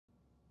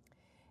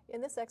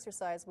In this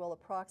exercise, we'll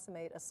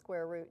approximate a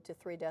square root to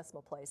 3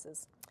 decimal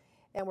places,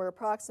 and we're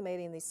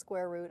approximating the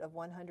square root of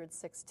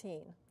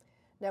 116.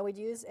 Now we'd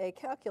use a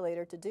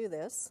calculator to do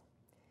this,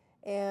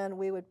 and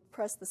we would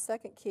press the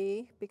second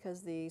key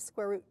because the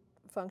square root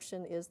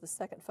function is the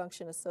second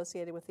function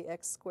associated with the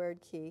x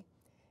squared key,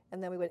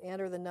 and then we would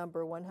enter the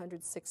number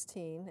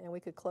 116, and we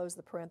could close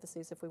the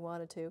parentheses if we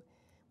wanted to.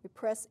 We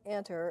press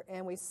enter,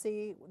 and we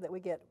see that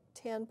we get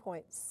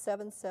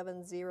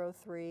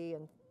 10.7703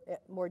 and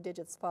more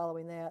digits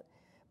following that.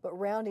 But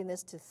rounding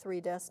this to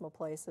 3 decimal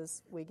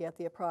places, we get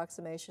the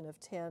approximation of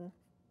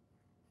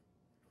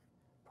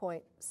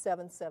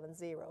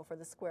 10.770 for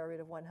the square root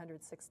of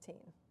 116.